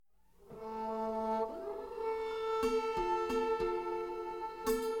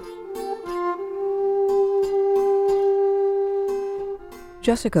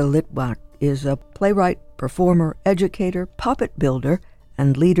Jessica Litwack is a playwright, performer, educator, puppet builder,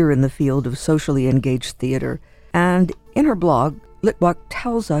 and leader in the field of socially engaged theater. And in her blog, Litwack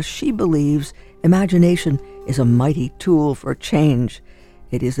tells us she believes imagination is a mighty tool for change.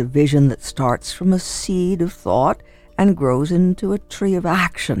 It is a vision that starts from a seed of thought and grows into a tree of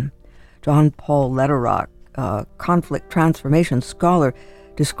action. John Paul Lederach, a conflict transformation scholar,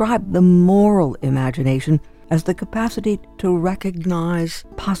 described the moral imagination as the capacity to recognize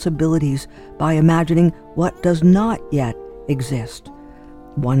possibilities by imagining what does not yet exist.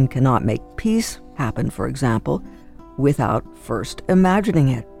 One cannot make peace happen, for example, without first imagining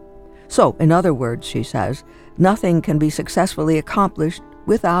it. So, in other words, she says, nothing can be successfully accomplished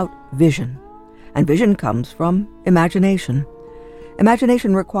without vision. And vision comes from imagination.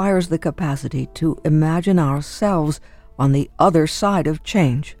 Imagination requires the capacity to imagine ourselves on the other side of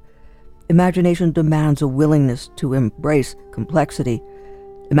change. Imagination demands a willingness to embrace complexity.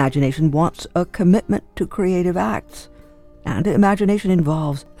 Imagination wants a commitment to creative acts. And imagination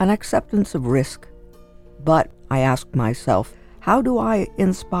involves an acceptance of risk. But I ask myself, how do I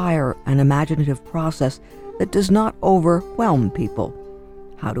inspire an imaginative process that does not overwhelm people?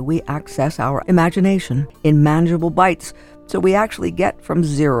 How do we access our imagination in manageable bites so we actually get from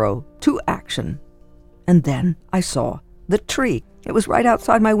zero to action? And then I saw the tree. It was right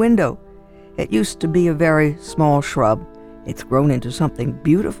outside my window. It used to be a very small shrub. It's grown into something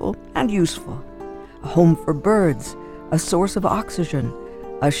beautiful and useful. A home for birds, a source of oxygen,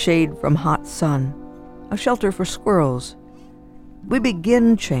 a shade from hot sun, a shelter for squirrels. We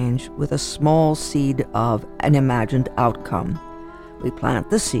begin change with a small seed of an imagined outcome. We plant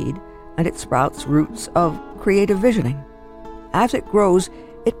the seed, and it sprouts roots of creative visioning. As it grows,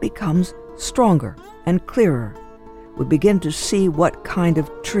 it becomes stronger and clearer. We begin to see what kind of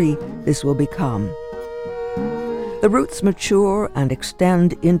tree this will become. The roots mature and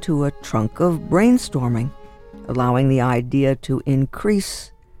extend into a trunk of brainstorming, allowing the idea to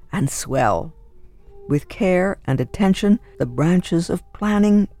increase and swell. With care and attention, the branches of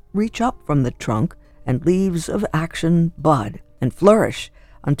planning reach up from the trunk, and leaves of action bud and flourish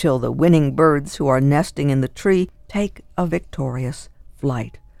until the winning birds who are nesting in the tree take a victorious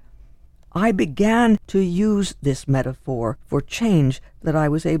flight. I began to use this metaphor for change that I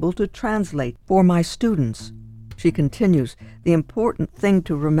was able to translate for my students. She continues, the important thing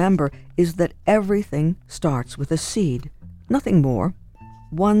to remember is that everything starts with a seed, nothing more,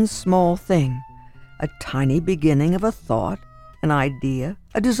 one small thing, a tiny beginning of a thought, an idea,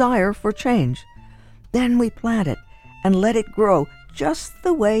 a desire for change. Then we plant it and let it grow just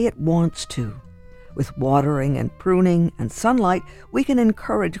the way it wants to. With watering and pruning and sunlight, we can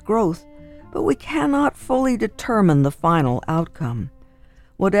encourage growth, but we cannot fully determine the final outcome.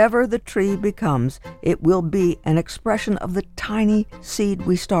 Whatever the tree becomes, it will be an expression of the tiny seed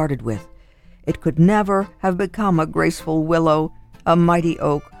we started with. It could never have become a graceful willow, a mighty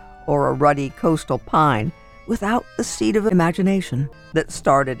oak, or a ruddy coastal pine without the seed of imagination that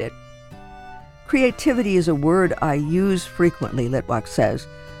started it. Creativity is a word I use frequently, Litwack says,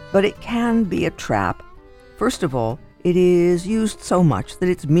 but it can be a trap. First of all, it is used so much that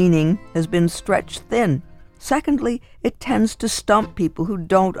its meaning has been stretched thin. Secondly, it tends to stump people who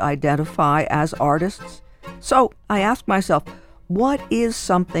don't identify as artists. So I ask myself, what is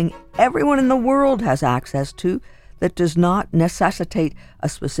something everyone in the world has access to that does not necessitate a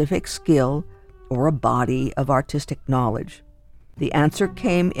specific skill or a body of artistic knowledge? The answer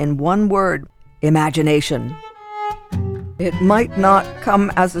came in one word: imagination. It might not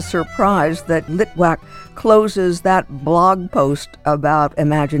come as a surprise that Litwack closes that blog post about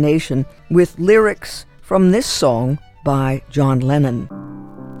imagination with lyrics from this song by John Lennon.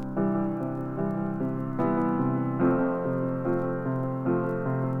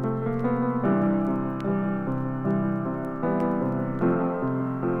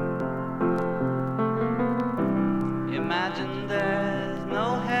 Imagine there's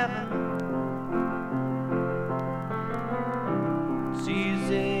no heaven. It's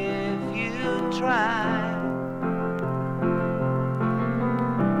easy if you try.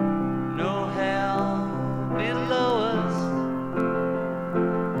 No hell below us.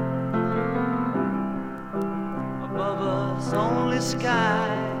 Above us only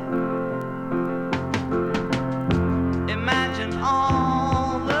sky. Imagine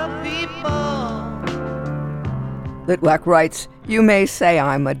all the people. Litwack writes, "You may say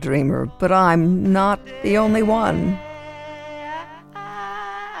I'm a dreamer, but I'm not the only one."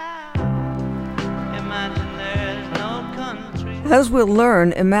 As we'll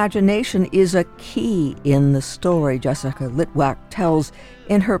learn, imagination is a key in the story Jessica Litwack tells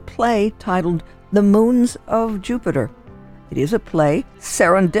in her play titled The Moons of Jupiter. It is a play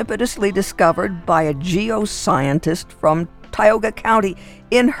serendipitously discovered by a geoscientist from Tioga County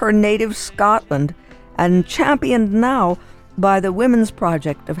in her native Scotland and championed now by the Women's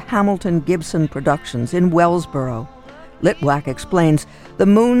Project of Hamilton Gibson Productions in Wellsboro. Litwack explains The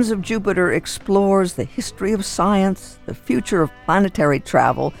Moons of Jupiter explores the history of science, the future of planetary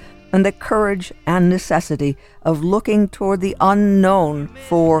travel, and the courage and necessity of looking toward the unknown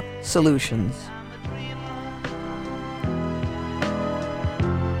for solutions.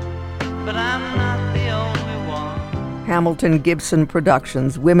 But I'm not the only one. Hamilton Gibson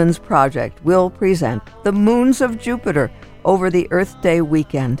Productions' Women's Project will present The Moons of Jupiter over the Earth Day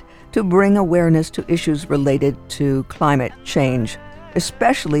weekend to bring awareness to issues related to climate change,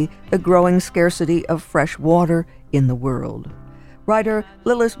 especially the growing scarcity of fresh water in the world. Writer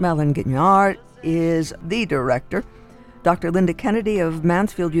Lilace Mellin Guignard is the director. Dr. Linda Kennedy of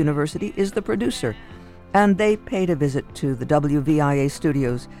Mansfield University is the producer, and they paid a visit to the WVIA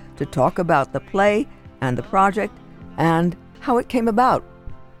studios to talk about the play and the project and how it came about.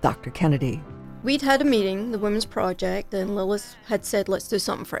 Dr. Kennedy. We'd had a meeting, the Women's Project, and Lilace had said, let's do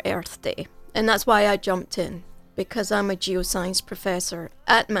something for Earth Day. And that's why I jumped in, because I'm a geoscience professor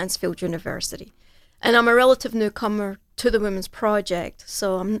at Mansfield University. And I'm a relative newcomer to the Women's Project,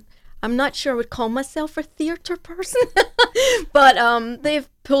 so I'm not sure I would call myself a theatre person, but they've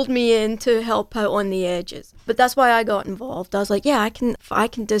pulled me in to help out on the edges. But that's why I got involved. I was like, yeah, I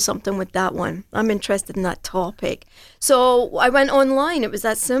can do something with that one. I'm interested in that topic. So I went online. It was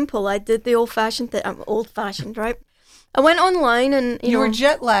that simple. I did the old-fashioned thing. I'm old-fashioned, right? I went online and, you were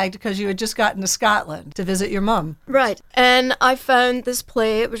jet-lagged because you had just gotten to Scotland to visit your mom. Right. And I found this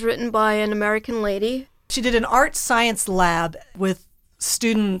play. It was written by an American lady. She did an art science lab with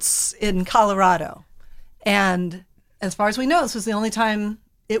students in Colorado. And as far as we know, this was the only time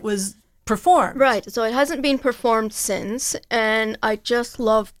it was performed. Right. So it hasn't been performed since. And I just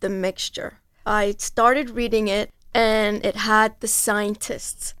loved the mixture. I started reading it and it had the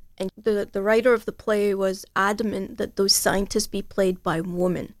scientists. And the writer of the play was adamant that those scientists be played by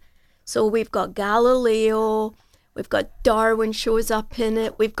women. So we've got Galileo, we've got Darwin shows up in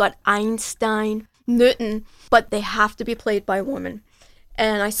it, we've got Einstein, Newton, but they have to be played by women.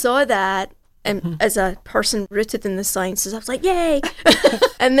 And I saw that, and as a person rooted in the sciences, I was like, yay!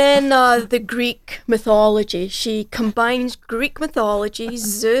 And then the Greek mythology. She combines Greek mythology,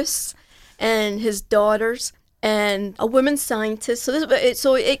 Zeus and his daughters, and a woman scientist.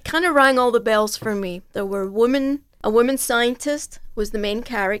 So it kind of rang all the bells for me. There were a woman scientist was the main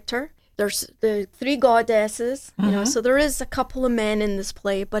character. There's the three goddesses, so there is a couple of men in this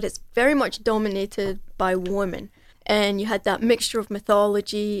play, but it's very much dominated by women. And you had that mixture of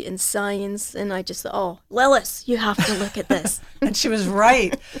mythology and science, and I just thought, oh, Lilace, you have to look at this. And she was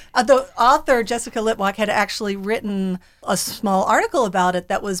right. The author, Jessica Litwack, had actually written a small article about it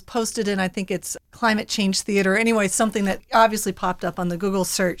that was posted in, I think it's Climate Change Theater. Anyway, something that obviously popped up on the Google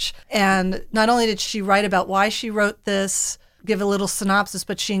search. And not only did she write about why she wrote this, give a little synopsis,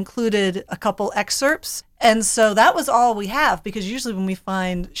 but she included a couple excerpts. And so that was all we have, because usually when we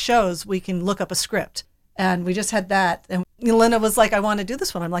find shows, we can look up a script. And we just had that. And Linda was like, I want to do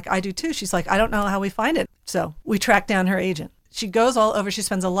this one. I'm like, I do too. She's like, I don't know how we find it. So we tracked down her agent. She goes all over. She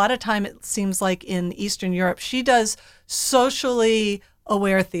spends a lot of time, it seems like, in Eastern Europe. She does socially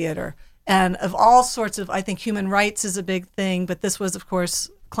aware theater. And of all sorts of, I think human rights is a big thing. But this was, of course,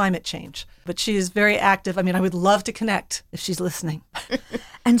 climate change. But she is very active. I mean, I would love to connect if she's listening.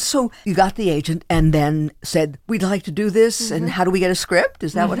 And so you got the agent and then said, we'd like to do this. And how do we get a script?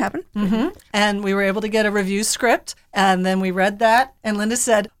 Is that what happened? And we were able to get a review script. And then we read that. And Linda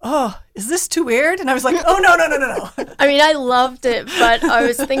said, oh, is this too weird? And I was like, oh, no. I mean, I loved it, but I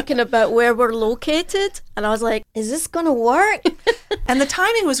was thinking about where we're located. And I was like, is this going to work? And the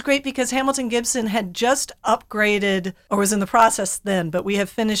timing was great because Hamilton Gibson had just upgraded, or was in the process then, but we have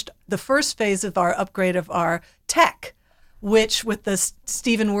finished the first phase of our upgrade of our tech, which with the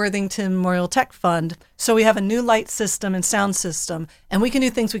Stephen Worthington Memorial Tech Fund. So we have a new light system and sound system, and we can do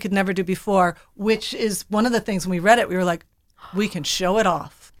things we could never do before, which is one of the things when we read it, we were like, we can show it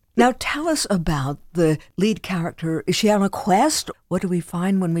off. Now tell us about the lead character. Is she on a quest? What do we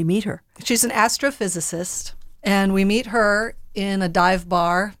find when we meet her? She's an astrophysicist, and we meet her in a dive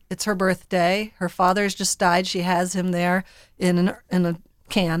bar. It's her birthday. Her father's just died. She has him there in a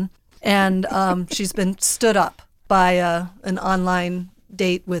can, and she's been stood up by an online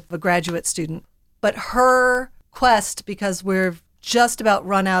date with a graduate student. But her quest, because we're just about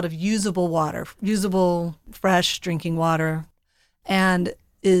run out of usable water, usable fresh drinking water, and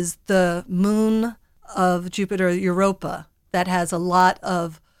is the moon of Jupiter, Europa, that has a lot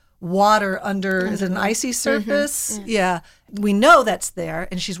of water under, is it an icy surface? Yeah. We know that's there,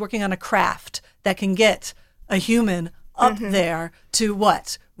 and she's working on a craft that can get a human up there to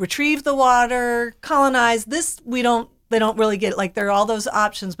what? Retrieve the water, colonize. They don't really get, like, there are all those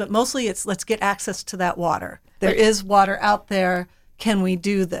options, but mostly it's let's get access to that water. There is water out there. Can we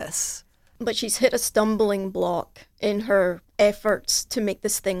do this? But she's hit a stumbling block in her efforts to make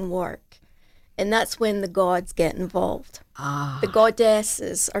this thing work. And that's when the gods get involved. The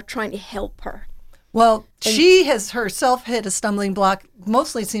goddesses are trying to help her. Well, she has herself hit a stumbling block,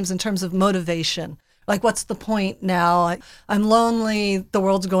 mostly it seems in terms of motivation. Like, what's the point now? I'm lonely, the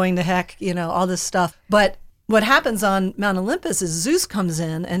world's going to heck, all this stuff. But what happens on Mount Olympus is Zeus comes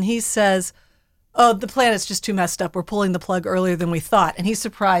in and he says, oh, the planet's just too messed up. We're pulling the plug earlier than we thought. And he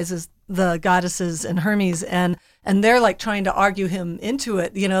surprises the goddesses and Hermes, and they're like trying to argue him into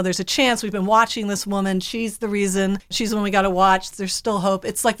it. There's a chance. We've been watching this woman. She's the reason. She's the one we got to watch. There's still hope.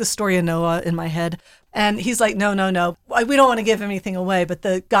 It's like the story of Noah in my head. And he's like, no. We don't want to give anything away. But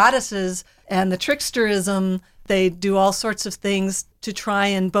the goddesses and the tricksterism, they do all sorts of things to try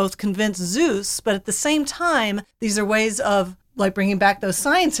and both convince Zeus, but at the same time, these are ways of, like, bringing back those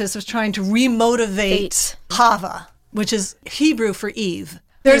scientists, of trying to remotivate Hava, which is Hebrew for Eve.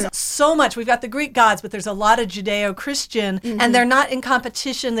 There's so much. We've got the Greek gods, but there's a lot of Judeo-Christian, and they're not in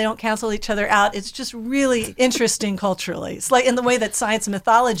competition. They don't cancel each other out. It's just really interesting culturally. It's like in the way that science and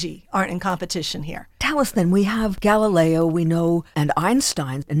mythology aren't in competition here. Tell us then, we have Galileo, we know, and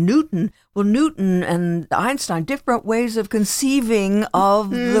Einstein, and Newton. Well, Newton and Einstein, different ways of conceiving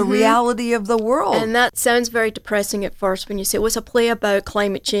of the reality of the world. And that sounds very depressing at first when you say it was a play about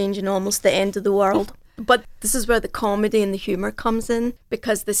climate change and almost the end of the world. But this is where the comedy and the humor comes in,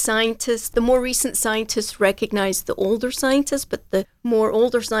 because the more recent scientists recognize the older scientists, but the more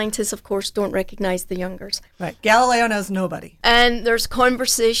older scientists, of course, don't recognize the youngers. Right. Galileo knows nobody. And there's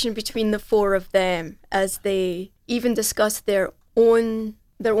conversation between the four of them as they even discuss their own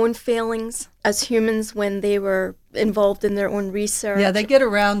failings as humans when they were involved in their own research. Yeah, they get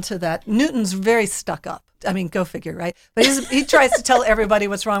around to that. Newton's very stuck up. I mean, go figure, right? But he tries to tell everybody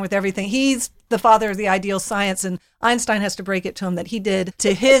what's wrong with everything. He's the father of the ideal science, and Einstein has to break it to him that he did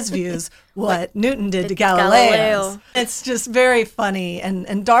to his views what Newton did to Galileo's. It's just very funny.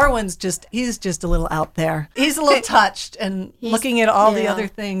 And Darwin's he's just a little out there. He's a little touched and looking at all the other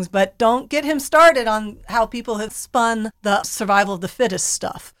things, but don't get him started on how people have spun the survival of the fittest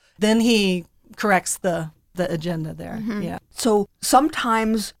stuff. Then he corrects the agenda there. Yeah. So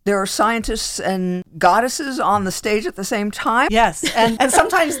sometimes there are scientists and goddesses on the stage at the same time. Yes. And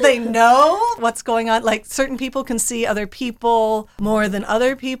sometimes they know what's going on. Like, certain people can see other people more than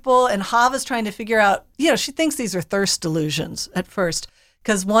other people. And Hava's trying to figure out, she thinks these are thirst delusions at first.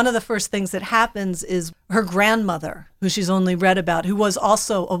 Because one of the first things that happens is her grandmother, who she's only read about, who was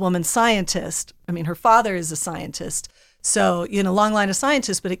also a woman scientist. I mean, her father is a scientist. So, long line of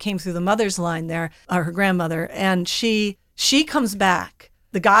scientists, but it came through the mother's line there, or her grandmother. And she comes back.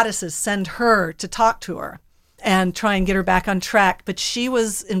 The goddesses send her to talk to her and try and get her back on track. But she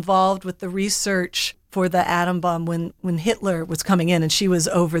was involved with the research for the atom bomb when Hitler was coming in, and she was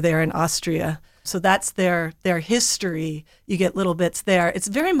over there in Austria. So that's their history. You get little bits there. It's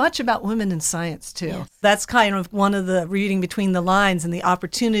very much about women in science, too. Yes. That's kind of one of the reading between the lines and the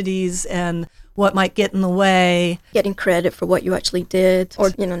opportunities and what might get in the way. Getting credit for what you actually did,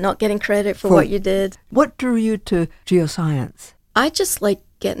 or, not getting credit for what you did. What drew you to geoscience? I just like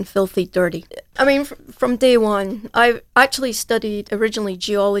getting filthy dirty. I mean, from day one, I actually studied originally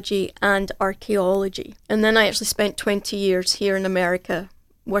geology and archaeology. And then I actually spent 20 years here in America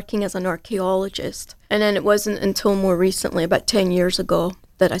working as an archaeologist. And then it wasn't until more recently, about 10 years ago,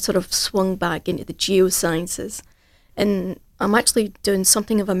 that I sort of swung back into the geosciences. And I'm actually doing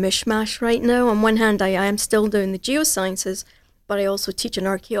something of a mishmash right now. On one hand, I am still doing the geosciences, but I also teach an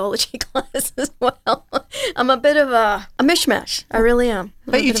archaeology class as well. I'm a bit of a mishmash. I really am.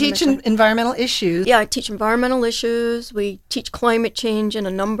 But you teach environmental issues. Yeah, I teach environmental issues. We teach climate change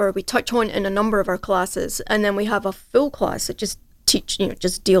we touch on in a number of our classes. And then we have a full class that just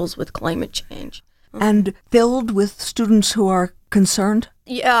deals with climate change. And filled with students who are concerned?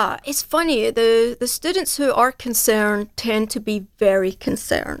 Yeah, it's funny. The students who are concerned tend to be very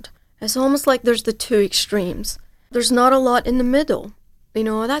concerned. It's almost like there's the two extremes. There's not a lot in the middle.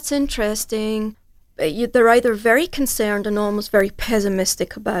 That's interesting. They're either very concerned and almost very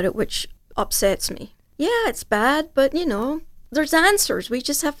pessimistic about it, which upsets me. Yeah, it's bad, but, there's answers. We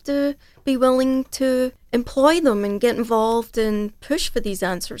just have to be willing to employ them and get involved and push for these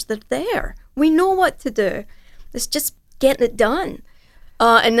answers. They're there. We know what to do. It's just getting it done.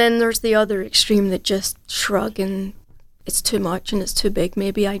 And then there's the other extreme that just shrug and it's too much and it's too big.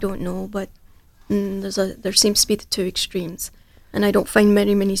 Maybe, I don't know, but there seems to be the two extremes. And I don't find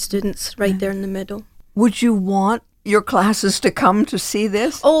many students right there in the middle. Would you want your classes to come to see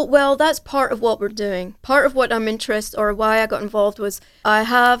this? Oh, well, that's part of what we're doing. Part of what I'm interested, or why I got involved, was I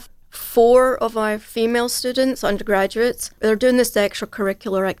have 4 of our female students, undergraduates. They're doing this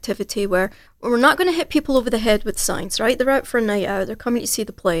extracurricular activity where we're not going to hit people over the head with science, right? They're out for a night out. They're coming to see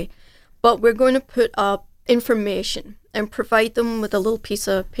the play. But we're going to put up information and provide them with a little piece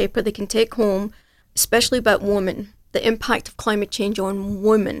of paper they can take home, especially about women, the impact of climate change on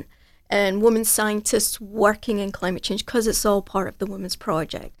women and women scientists working in climate change, because it's all part of the Women's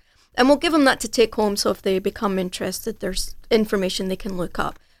Project. And we'll give them that to take home, so if they become interested, there's information they can look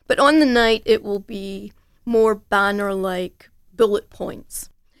up. But on the night, it will be more banner-like bullet points.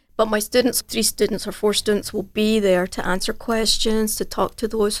 But my students, 3 students or 4 students, will be there to answer questions, to talk to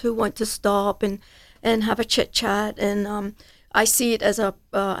those who want to stop and have a chit-chat. And I see it as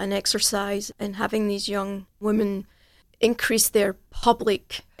an exercise in having these young women increase their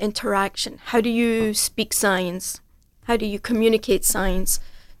public interaction. How do you speak science? How do you communicate science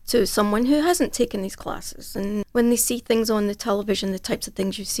to someone who hasn't taken these classes? And when they see things on the television, the types of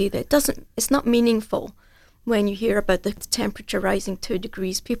things you see, it's not meaningful. When you hear about the temperature rising 2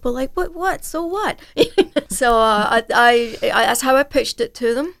 degrees, people are like, what? So what? So that's how I pitched it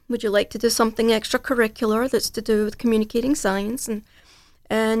to them. Would you like to do something extracurricular that's to do with communicating science?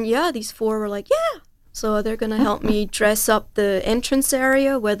 And yeah, these 4 were like, yeah. So they're going to help me dress up the entrance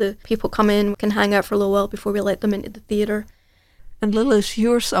area where the people come in, can hang out for a little while before we let them into the theater. And Lilace,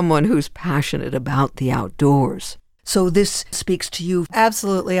 you're someone who's passionate about the outdoors. So this speaks to you.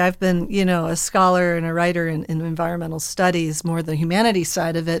 Absolutely. I've been, a scholar and a writer in environmental studies, more the humanities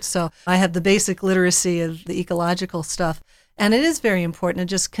side of it. So I have the basic literacy of the ecological stuff. And it is very important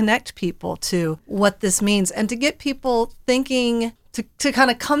to just connect people to what this means and to get people thinking, to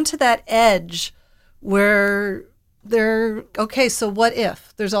kind of come to that edge where they're, okay, so what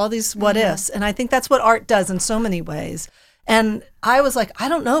if? There's all these what ifs. And I think that's what art does in so many ways. And I was like, I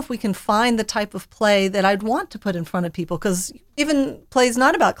don't know if we can find the type of play that I'd want to put in front of people, because even plays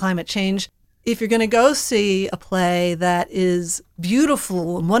not about climate change, if you're going to go see a play that is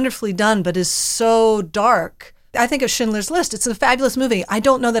beautiful and wonderfully done, but is so dark, I think of Schindler's List. It's a fabulous movie. I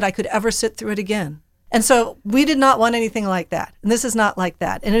don't know that I could ever sit through it again. And so we did not want anything like that. And this is not like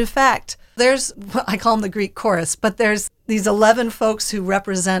that. And in fact, I call them the Greek chorus, but there's these 11 folks who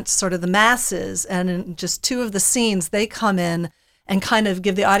represent sort of the masses. And in just 2 of the scenes, they come in and kind of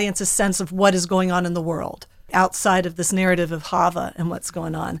give the audience a sense of what is going on in the world outside of this narrative of Hava and what's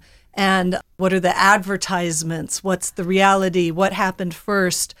going on. And what are the advertisements? What's the reality? What happened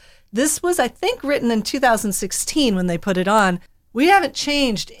first? This was, I think, written in 2016 when they put it on. We haven't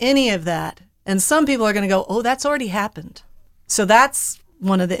changed any of that. And some people are going to go, oh, that's already happened. So that's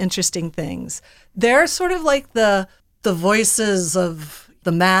one of the interesting things. They're sort of like the voices of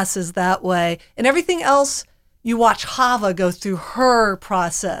the masses that way. And everything else, you watch Hava go through her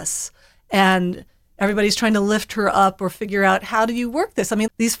process. And everybody's trying to lift her up or figure out, how do you work this? I mean,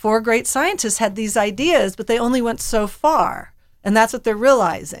 these 4 great scientists had these ideas, but they only went so far. And that's what they're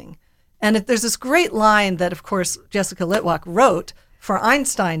realizing. And there's this great line that, of course, Jessica Litwack wrote for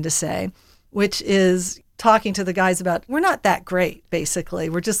Einstein to say, which is talking to the guys about, we're not that great, basically.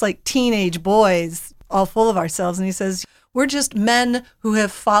 We're just like teenage boys, all full of ourselves. And he says, we're just men who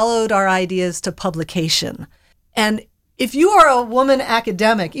have followed our ideas to publication. And if you are a woman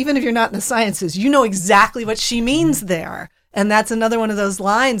academic, even if you're not in the sciences, you know exactly what she means there. And that's another one of those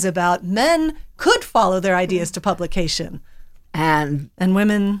lines about men could follow their ideas to publication. And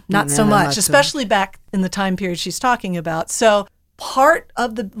women, not so much, especially back in the time period she's talking about. So part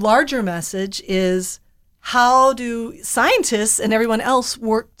of the larger message is, how do scientists and everyone else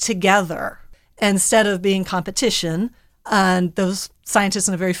work together instead of being competition? And those scientists,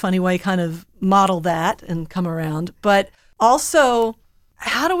 in a very funny way, kind of model that and come around. But also,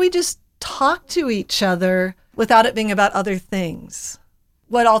 how do we just talk to each other without it being about other things?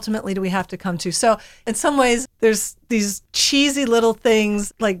 What ultimately do we have to come to? So in some ways, there's these cheesy little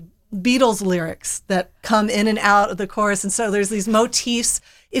things like Beatles lyrics that come in and out of the chorus. And so there's these motifs.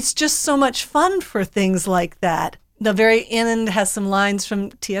 It's just so much fun for things like that. The very end has some lines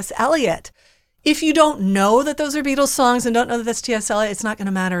from T.S. Eliot. If you don't know that those are Beatles songs and don't know that that's T.S. Eliot, it's not going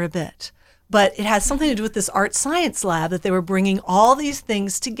to matter a bit. But it has something to do with this art science lab, that they were bringing all these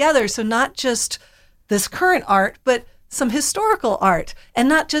things together. So not just this current art, but some historical art, and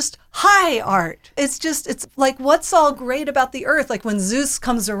not just high art. It's like, what's all great about the earth? Like when Zeus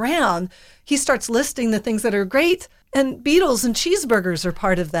comes around, he starts listing the things that are great, and Beatles and cheeseburgers are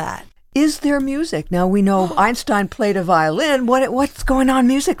part of that. Is there music? Now we know Einstein played a violin. What's going on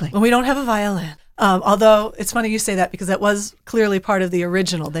musically? Well, we don't have a violin. Although it's funny you say that because that was clearly part of the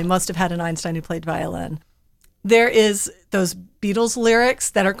original. They must have had an Einstein who played violin. There is those Beatles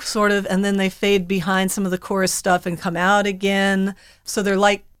lyrics that are sort of, and then they fade behind some of the chorus stuff and come out again. So they're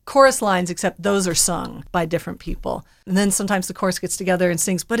like chorus lines, except those are sung by different people. And then sometimes the chorus gets together and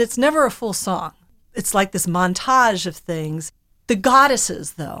sings, but it's never a full song. It's like this montage of things. The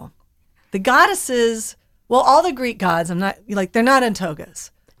goddesses, though. The goddesses, well, all the Greek gods, they're not in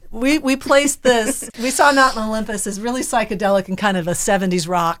togas. We placed this, we saw Mountain Olympus as really psychedelic and kind of a 70s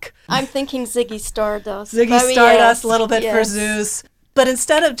rock. I'm thinking Ziggy Stardust. Ziggy Very Stardust, yes, a little bit for yes. Zeus. But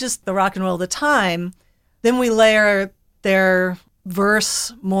instead of just the rock and roll of the time, then we layer their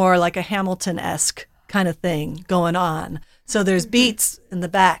verse more like a Hamilton-esque kind of thing going on. So there's beats in the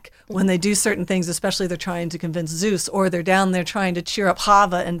back when they do certain things, especially they're trying to convince Zeus, or they're down there trying to cheer up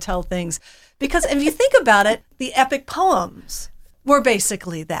Hava and tell things. Because if you think about it, the epic poems were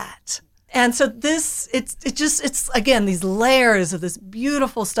basically that. And so it's again, these layers of this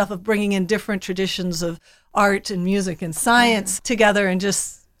beautiful stuff of bringing in different traditions of art and music and science together and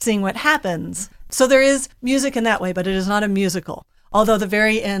just seeing what happens. So there is music in that way, but it is not a musical. Although the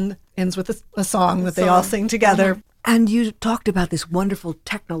very end ends with a song that they all sing together. And you talked about this wonderful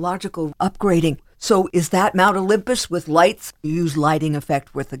technological upgrading. So is that Mount Olympus with lights? You use lighting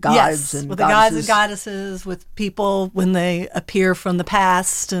effect with the gods yes, and with goddesses. the gods and goddesses, with people when they appear from the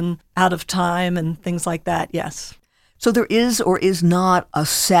past and out of time and things like that, yes. So there is or is not a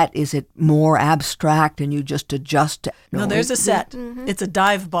set? Is it more abstract and you just adjust? No, there's a set. Mm-hmm. It's a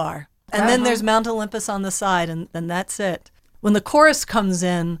dive bar. And then there's Mount Olympus on the side, and that's it. When the chorus comes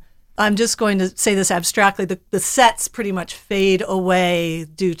in, I'm just going to say this abstractly, the sets pretty much fade away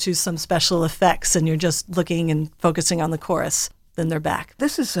due to some special effects, and you're just looking and focusing on the chorus. Then they're back.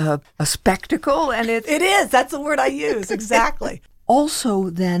 This is a spectacle, and It is. That's the word I use. Exactly. Also,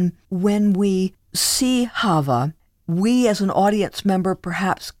 then, when we see Hava, we as an audience member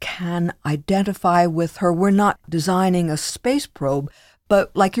perhaps can identify with her. We're not designing a space probe,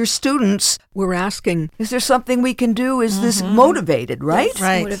 but like your students, we're asking, is there something we can do? Is this motivated, right? Yes,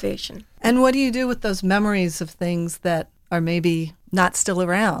 Right. motivation. And what do you do with those memories of things that are maybe not still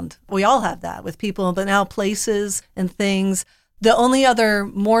around? We all have that with people, but now places and things. The only other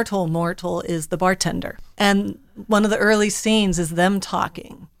mortal is the bartender. And one of the early scenes is them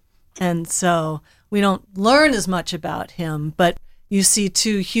talking. And so we don't learn as much about him, but you see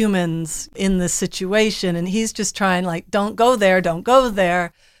two humans in this situation, and he's just trying, like, don't go there, don't go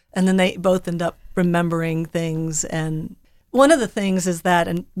there. And then they both end up remembering things. And one of the things is that,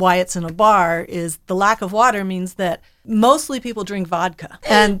 and why it's in a bar, is the lack of water means that mostly people drink vodka.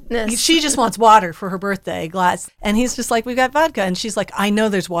 And Yes. she just wants water for her birthday glass. And he's just like, we got vodka. And she's like, I know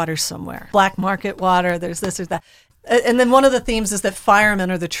there's water somewhere. Black market water, there's this or that. And then one of the themes is that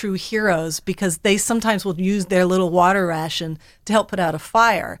firemen are the true heroes because they sometimes will use their little water ration to help put out a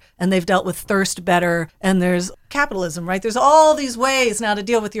fire. And they've dealt with thirst better. And there's capitalism, right? There's all these ways now to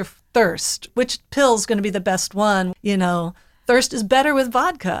deal with your thirst. Which pill's going to be the best one? You know, thirst is better with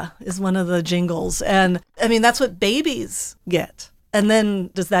vodka is one of the jingles. And I mean, that's what babies get. And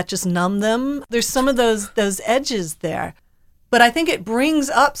then does that just numb them? There's some of those edges there. But I think it brings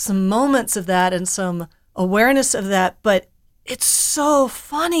up some moments of that and some awareness of that, but it's so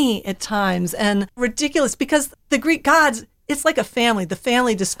funny at times and ridiculous because the Greek gods, it's like a family. The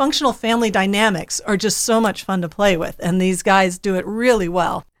dysfunctional family dynamics are just so much fun to play with, and these guys do it really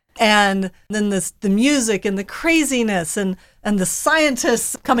well. And then the music and the craziness and the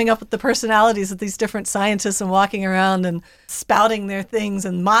scientists coming up with the personalities of these different scientists and walking around and spouting their things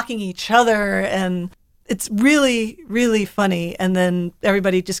and mocking each other, and it's really, really funny. And then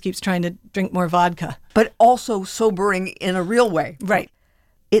everybody just keeps trying to drink more vodka. But also sobering in a real way. Right.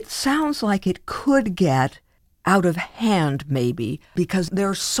 It sounds like it could get out of hand, maybe, because there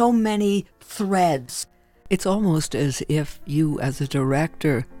are so many threads. It's almost as if you, as a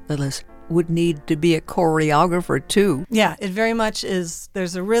director, Lilace, would need to be a choreographer, too. Yeah, it very much is.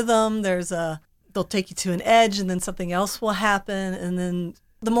 There's a rhythm. They'll take you to an edge, and then something else will happen, and then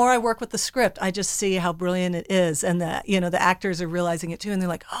the more I work with the script, I just see how brilliant it is, and that, you know, the actors are realizing it too, and they're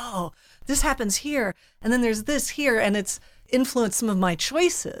like, oh, this happens here, and then there's this here, and it's influenced some of my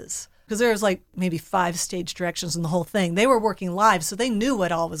choices, because there was like maybe 5 stage directions in the whole thing. They were working live, so they knew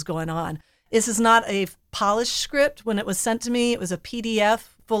what all was going on. This is not a polished script. When it was sent to me, it was a PDF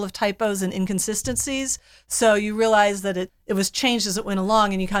full of typos and inconsistencies, so you realize that it was changed as it went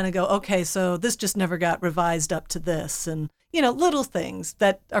along, and you kind of go, okay, so this just never got revised up to this, and you know, little things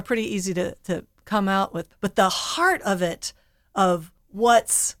that are pretty easy to come out with. But the heart of it, of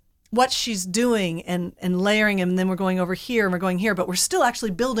what's what she's doing and layering them, and then we're going over here and we're going here, but we're still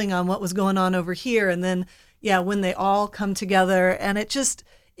actually building on what was going on over here. And then, when they all come together, and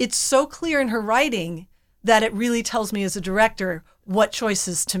it's so clear in her writing that it really tells me as a director what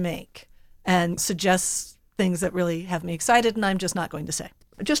choices to make and suggests things that really have me excited, and I'm just not going to say.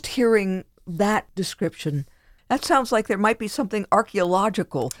 Just hearing that description, that sounds like there might be something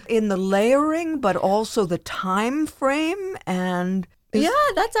archaeological in the layering, but also the time frame. And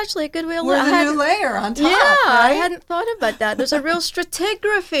that's actually a good way to look. We're the new layer on top. Yeah, right? I hadn't thought about that. There's a real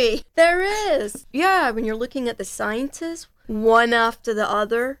stratigraphy. There is. Yeah, when you're looking at the scientists, one after the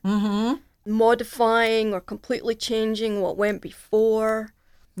other, modifying or completely changing what went before.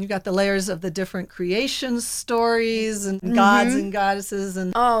 You got the layers of the different creation stories and gods and goddesses,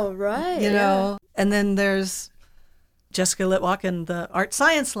 and and then there's Jessica Litwack in the Art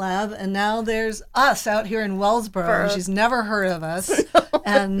Science Lab, and now there's us out here in Wellsboro. She's never heard of us,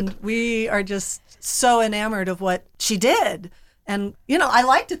 and we are just so enamored of what she did. And, I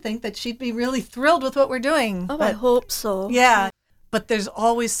like to think that she'd be really thrilled with what we're doing. Oh, I hope so. Yeah, but there's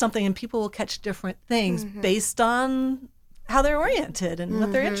always something, and people will catch different things based on how they're oriented and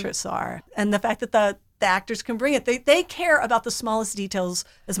what their interests are. And the fact that the actors can bring it. They care about the smallest details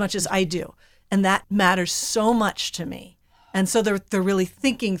as much as I do. And that matters so much to me. And so they're really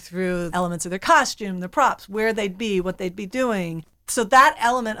thinking through elements of their costume, their props, where they'd be, what they'd be doing. So that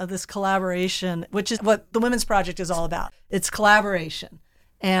element of this collaboration, which is what the Women's Project is all about. It's collaboration.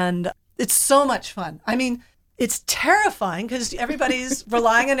 And it's so much fun. I mean, it's terrifying because everybody's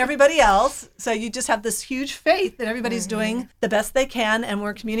relying on everybody else. So you just have this huge faith that everybody's doing the best they can, and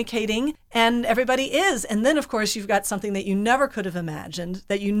we're communicating, and everybody is. And then, of course, you've got something that you never could have imagined,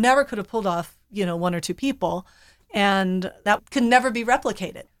 that you never could have pulled off, one or two people, and that can never be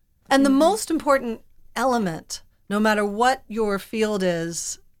replicated. And the most important element, no matter what your field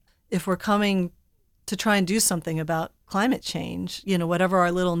is, if we're coming to try and do something about climate change, whatever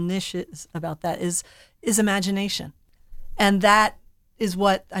our little niche is about that, is imagination. And that is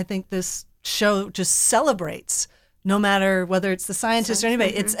what I think this show just celebrates, no matter whether it's the scientists or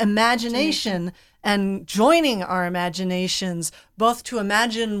anybody. It's imagination and joining our imaginations, both to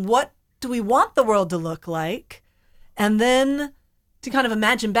imagine what do we want the world to look like, and then to kind of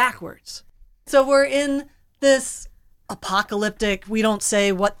imagine backwards. So we're in this apocalyptic, we don't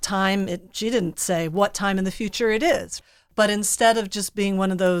say what time, she didn't say what time in the future it is. But instead of just being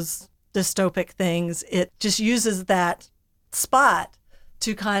one of those dystopic things, it just uses that spot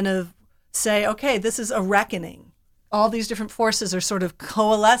to kind of say, okay, this is a reckoning. All these different forces are sort of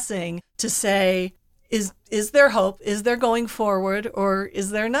coalescing to say, is there hope? Is there going forward, or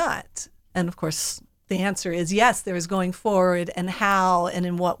is there not? And of course, the answer is yes, there is going forward, and how and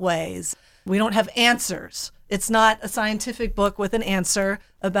in what ways. We don't have answers. It's not a scientific book with an answer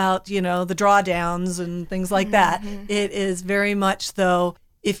about, the drawdowns and things like that. It is very much, though,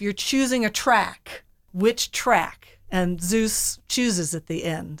 if you're choosing a track, which track? And Zeus chooses at the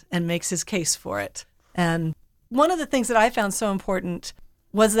end and makes his case for it. And one of the things that I found so important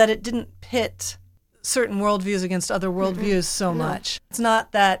was that it didn't pit certain worldviews against other worldviews so much. It's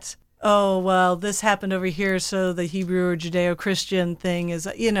not that, oh, well, this happened over here, so the Hebrew or Judeo-Christian thing is,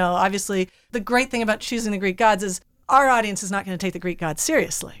 obviously the great thing about choosing the Greek gods is our audience is not going to take the Greek gods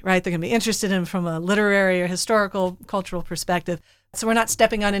seriously, right? They're going to be interested in them from a literary or historical, cultural perspective. So we're not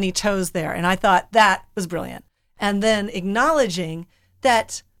stepping on any toes there. And I thought that was brilliant. And then acknowledging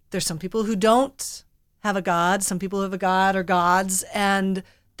that there's some people who don't have a god, some people have a god or gods, and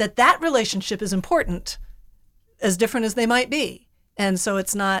that relationship is important, as different as they might be. And so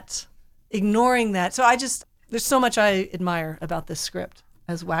it's not ignoring that. So there's so much I admire about this script,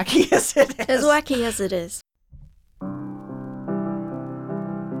 as wacky as it is. As wacky as it is.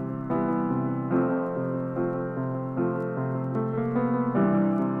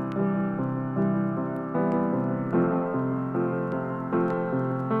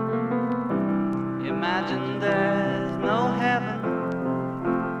 Imagine there's no heaven.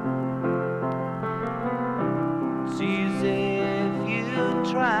 It's easy if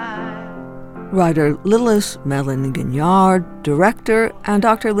you try. Writer Lilace, Mellin, Guignard, director, and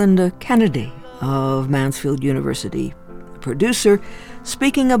Dr. Linda Kennedy of Mansfield University, producer,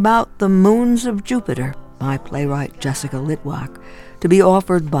 speaking about The Moons of Jupiter by playwright Jessica Litwack, to be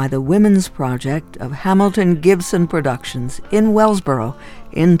offered by the Women's Project of Hamilton Gibson Productions in Wellsboro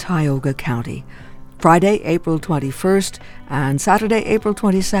in Tioga County, Friday, April 21st and Saturday, April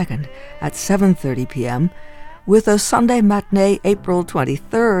 22nd at 7:30 p.m., with a Sunday matinee April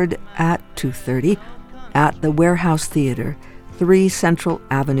 23rd at 2:30 at the Warehouse Theater, 3 Central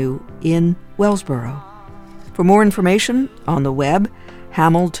Avenue in Wellsboro. For more information on the web,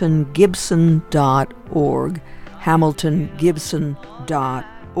 hamiltongibson.org,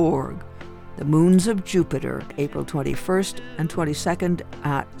 hamiltongibson.org. The Moons of Jupiter, April 21st and 22nd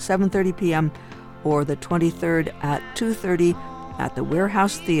at 7:30 p.m. or the 23rd at 2:30 at the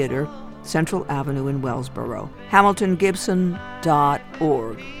Warehouse Theater, Central Avenue in Wellsboro.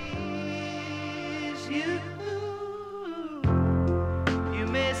 hamiltongibson.org. You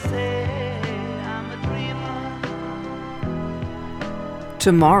may say I'm a dreamer.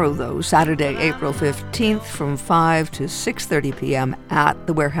 Tomorrow, though, Saturday, April 15th, from 5 to 6:30 p.m. at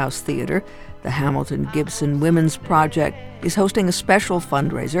the Warehouse Theater, the Hamilton Gibson Women's Project is hosting a special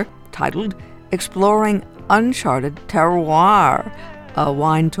fundraiser titled Exploring Uncharted Terroir, a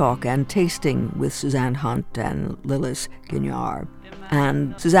wine talk and tasting with Suzanne Hunt and Lilace Guignard.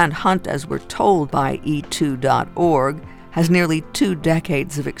 And Suzanne Hunt, as we're told by E2.org, has nearly 2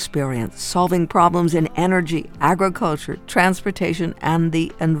 decades of experience solving problems in energy, agriculture, transportation, and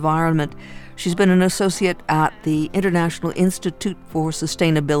the environment. She's been an associate at the International Institute for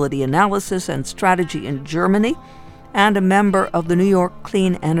Sustainability Analysis and Strategy in Germany and a member of the New York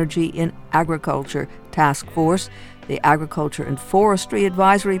Clean Energy in Agriculture Task Force, the Agriculture and Forestry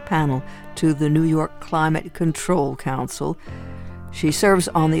Advisory Panel to the New York Climate Control Council. She serves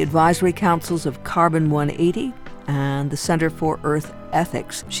on the advisory councils of Carbon 180 and the Center for Earth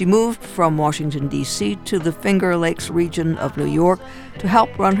Ethics. She moved from Washington, D.C. to the Finger Lakes region of New York to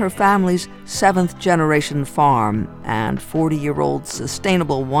help run her family's 7th-generation farm and 40-year-old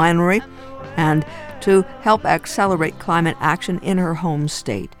sustainable winery, and to help accelerate climate action in her home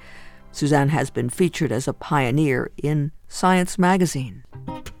state. Suzanne has been featured as a pioneer in Science magazine.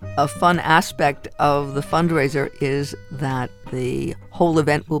 A fun aspect of the fundraiser is that the whole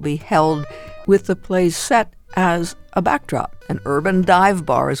event will be held with the plays set as a backdrop, an urban dive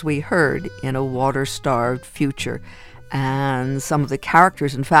bar, as we heard, in a water-starved future. And some of the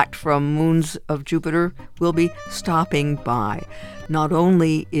characters, in fact, from Moons of Jupiter will be stopping by. Not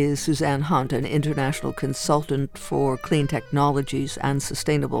only is Suzanne Hunt an international consultant for clean technologies and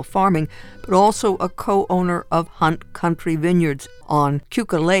sustainable farming, but also a co-owner of Hunt Country Vineyards on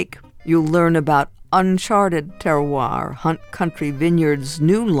Keuka Lake. You'll learn about Uncharted Terroir, Hunt Country Vineyards'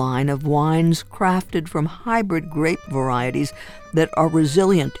 new line of wines crafted from hybrid grape varieties that are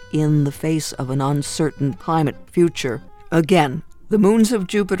resilient in the face of an uncertain climate future. Again, the Moons of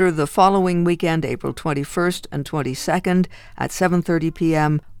Jupiter the following weekend, April 21st and 22nd at 7:30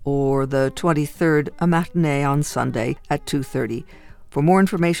 p.m. or the 23rd, a matinee on Sunday at 2:30. For more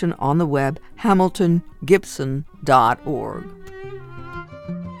information on the web, hamiltongibson.org.